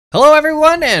Hello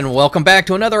everyone, and welcome back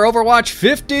to another Overwatch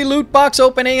 50 loot box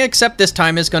opening, except this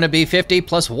time is going to be 50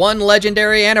 plus one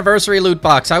legendary anniversary loot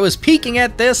box. I was peeking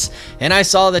at this, and I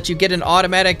saw that you get an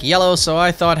automatic yellow, so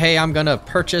I thought, hey, I'm going to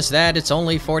purchase that. It's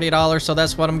only $40, so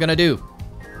that's what I'm going to do.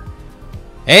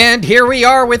 And here we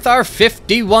are with our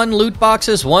 51 loot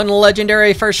boxes, one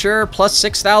legendary for sure, plus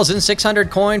 6,600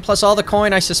 coin, plus all the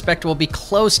coin I suspect will be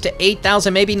close to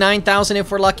 8,000, maybe 9,000 if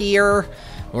we're lucky, or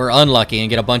we're unlucky and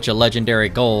get a bunch of legendary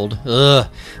gold. Ugh.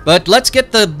 But let's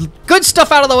get the good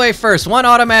stuff out of the way first. One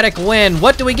automatic win.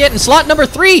 What do we get in slot number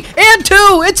 3 and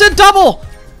 2? It's a double!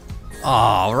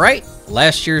 All right.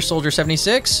 Last year's Soldier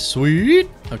 76. Sweet.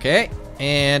 Okay.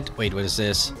 And wait, what is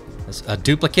this? It's a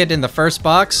duplicate in the first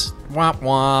box. Womp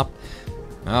womp.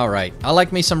 All right. I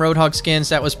like me some Roadhog skins.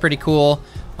 That was pretty cool.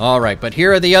 All right. But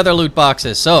here are the other loot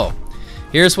boxes. So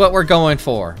here's what we're going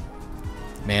for.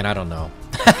 Man, I don't know.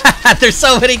 There's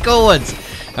so many cool ones.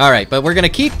 All right, but we're gonna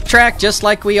keep track just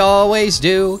like we always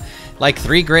do, like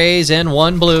 3 grays and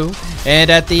 1 blue. And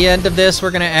at the end of this,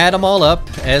 we're gonna add them all up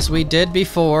as we did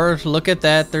before. Look at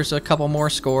that. There's a couple more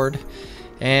scored,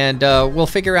 and we'll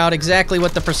figure out exactly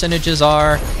what the percentages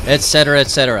are, etc.,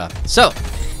 etc. So,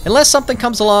 unless something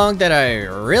comes along that I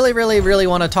really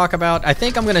want to talk about, I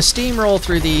think I'm gonna steamroll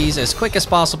through these as quick as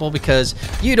possible because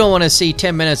you don't want to see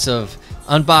 10 minutes of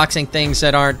unboxing things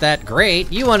that aren't that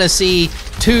great. You want to see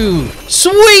 2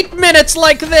 sweet minutes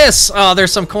like this. Oh,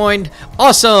 there's some coin.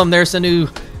 Awesome. There's the new,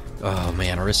 oh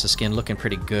man, Orisa skin looking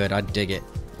pretty good. I dig it.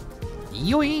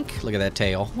 Yoink. Look at that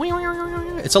tail.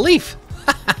 It's a leaf.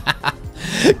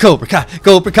 Cobra Kai,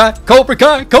 Cobra Kai, Cobra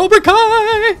Kai, Cobra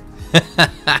Kai.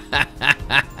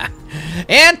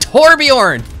 And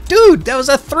Torbjorn. Dude, that was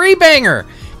a 3-banger.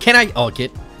 Can I, oh,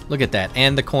 look at that,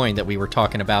 and the coin that we were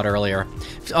talking about earlier.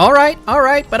 All right,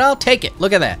 but I'll take it.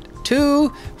 Look at that. 2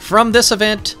 from this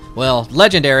event, well,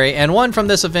 legendary, and 1 from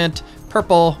this event,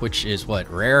 purple, which is what,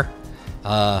 rare?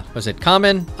 Was it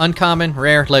common, uncommon,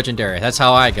 rare, legendary? That's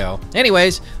how I go.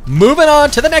 Anyways, moving on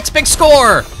to the next big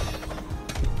score.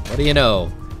 What do you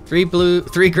know? 3 blue,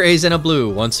 3 grays, and a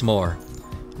blue once more.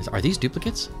 Are these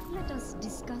duplicates?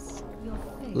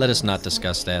 Let us not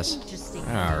discuss this.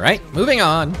 All right, moving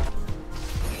on.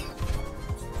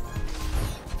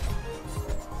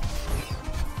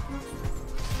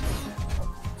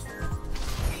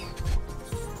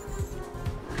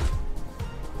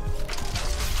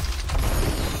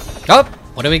 Oh,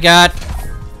 what do we got?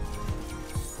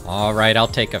 All right, I'll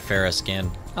take a Pharah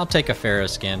skin. I'll take a Pharah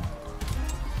skin.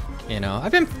 You know,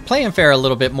 I've been playing Pharah a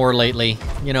little bit more lately.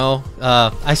 You know,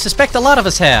 I suspect a lot of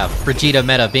us have, Brigitte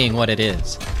meta being what it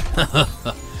is.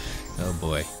 Oh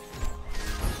boy.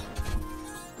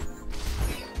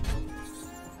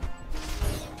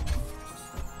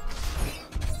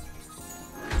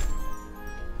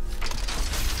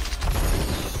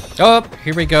 Oh,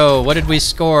 here we go. What did we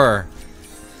score?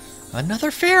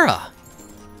 Another Pharah.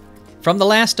 From the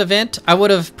last event, I would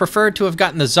have preferred to have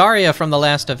gotten the Zarya from the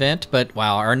last event, but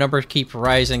wow, our numbers keep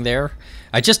rising there.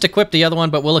 I just equipped the other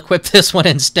one, but we'll equip this one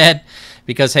instead,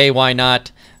 because hey, why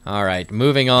not? All right,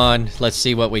 moving on. Let's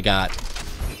see what we got.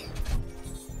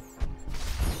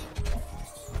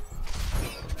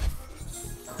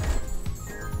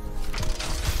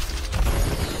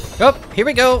 Oh, here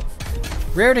we go.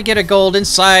 Rare to get a gold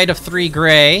inside of 3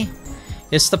 gray.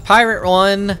 It's the pirate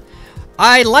one.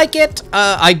 I like it.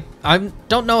 I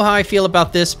don't know how I feel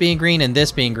about this being green and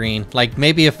this being green. Like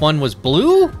maybe if one was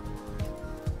blue?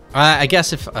 I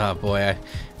guess if, oh boy,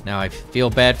 now I feel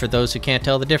bad for those who can't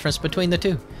tell the difference between the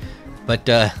two. But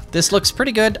this looks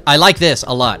pretty good. I like this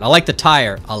a lot. I like the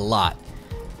tire a lot.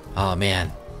 Oh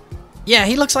man. Yeah,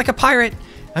 he looks like a pirate.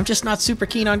 I'm just not super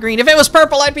keen on green. If it was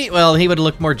purple, I'd be, well, he would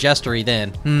look more jestery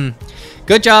then.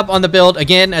 Good job on the build.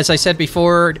 Again, as I said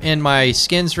before in my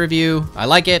skins review, I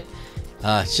like it.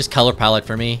 It's just color palette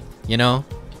for me, you know?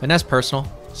 And that's personal.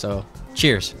 So,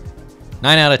 cheers.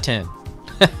 9 out of 10.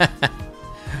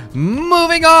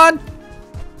 Moving on!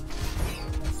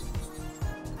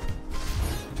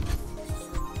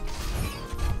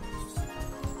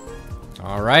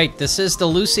 Alright, this is the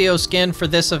Lucio skin for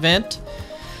this event.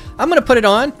 I'm gonna put it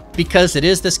on because it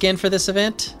is the skin for this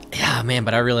event. Yeah, man,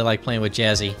 but I really like playing with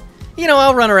Jazzy. You know,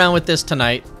 I'll run around with this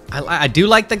tonight. I do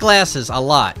like the glasses a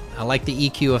lot. I like the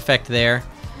EQ effect there.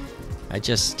 I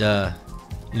just, you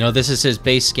know, this is his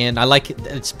base skin. I like it.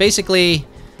 It's basically,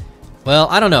 well,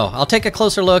 I don't know. I'll take a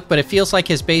closer look, but it feels like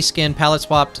his base skin palette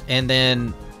swapped, and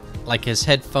then like his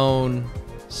headphone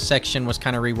section was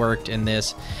kind of reworked in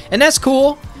this. And that's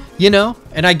cool, you know,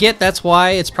 and I get that's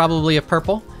why it's probably a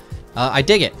purple. I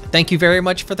dig it. Thank you very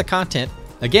much for the content.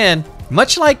 Again,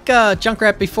 much like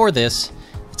Junkrat before this,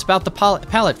 It's about the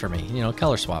palette for me. You know,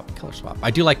 color swap.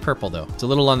 I do like purple, though. It's a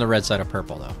little on the red side of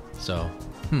purple, though. So,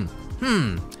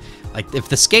 like, if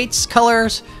the skates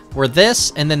colors were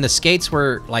this, and then the skates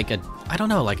were like I don't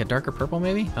know, like a darker purple,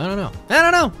 maybe? I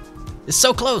don't know. It's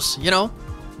so close, you know?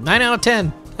 9 out of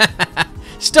 10.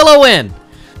 Still a win.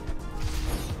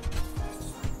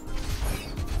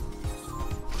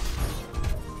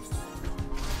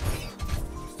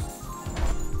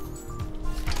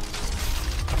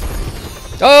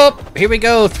 Oh, here we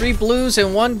go. 3 blues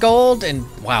and 1 gold. And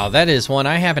wow, that is one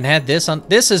I haven't had this on.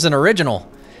 This is an original,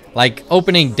 like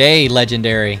opening day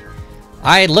legendary.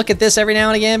 I look at this every now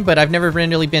and again, but I've never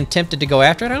really been tempted to go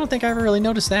after it. I don't think I ever really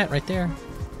noticed that right there.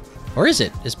 Or is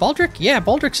it? Is Baldric? Yeah,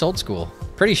 Baldric's old school.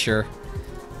 Pretty sure.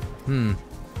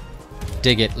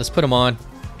 Dig it. Let's put him on.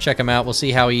 Check him out. We'll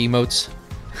see how he emotes.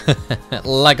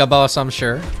 Like a boss, I'm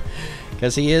sure.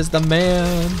 Because he is the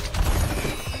man.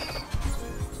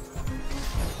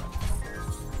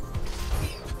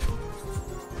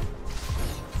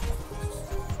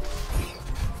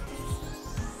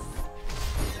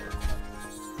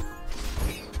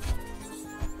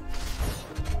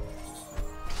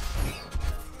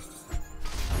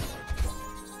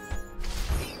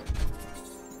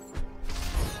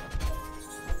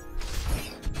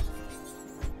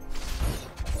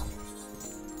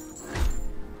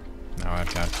 Now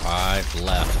I've got 5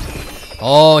 left.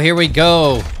 Oh, here we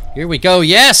go. Here we go.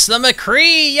 Yes, the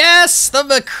McCree. Yes, the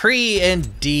McCree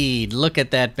indeed. Look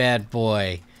at that bad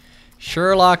boy.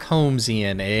 Sherlock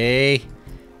Holmesian, eh?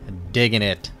 Digging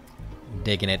it.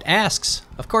 Digging it. Asks.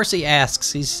 Of course he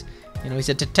asks. He's, you know, he's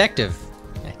a detective.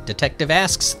 Detective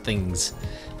asks things.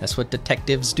 That's what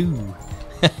detectives do.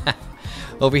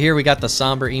 Over here we got the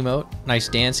somber emote. Nice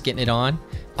dance, getting it on.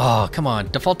 Oh, come on.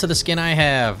 Default to the skin I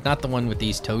have, not the one with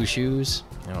these toe shoes.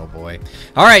 Oh, boy.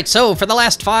 All right, so for the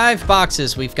last 5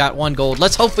 boxes, we've got 1 gold.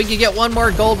 Let's hope we can get 1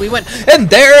 more gold. We went, and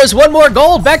there's 1 more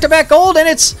gold. Back-to-back gold, and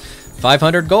it's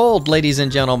 500 gold, ladies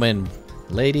and gentlemen.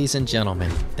 Ladies and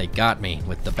gentlemen, they got me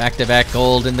with the back-to-back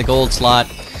gold in the gold slot.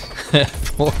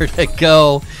 4 to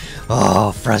go.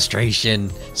 Oh,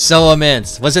 frustration. So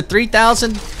immense. Was it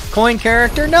 3,000 coin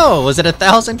character? No. Was it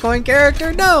 1,000 coin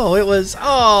character? No. It was,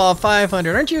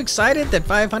 500. Aren't you excited that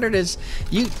 500 is,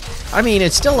 I mean,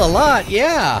 it's still a lot.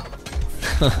 Yeah.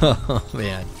 Oh,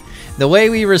 man. The way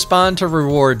we respond to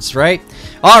rewards, right?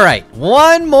 All right.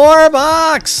 1 more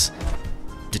box.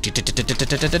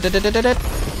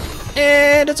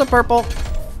 And it's a purple.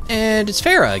 And it's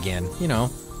Farah again, you know.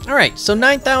 All right. So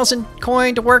 9,000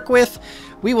 coin to work with.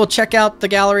 We will check out the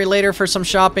gallery later for some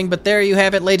shopping, but there you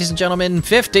have it, ladies and gentlemen.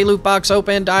 50 loot box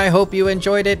opened. I hope you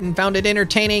enjoyed it and found it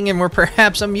entertaining and were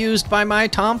perhaps amused by my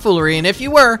tomfoolery. And if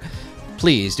you were,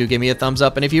 please do give me a thumbs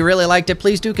up. And if you really liked it,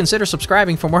 please do consider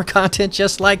subscribing for more content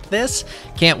just like this.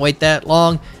 Can't wait that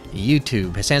long.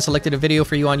 YouTube has hand-selected a video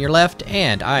for you on your left,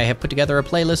 and I have put together a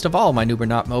playlist of all my noob or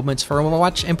not moments for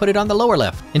Overwatch and put it on the lower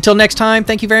left. Until next time,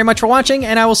 thank you very much for watching,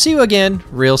 and I will see you again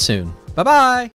real soon. Bye-bye!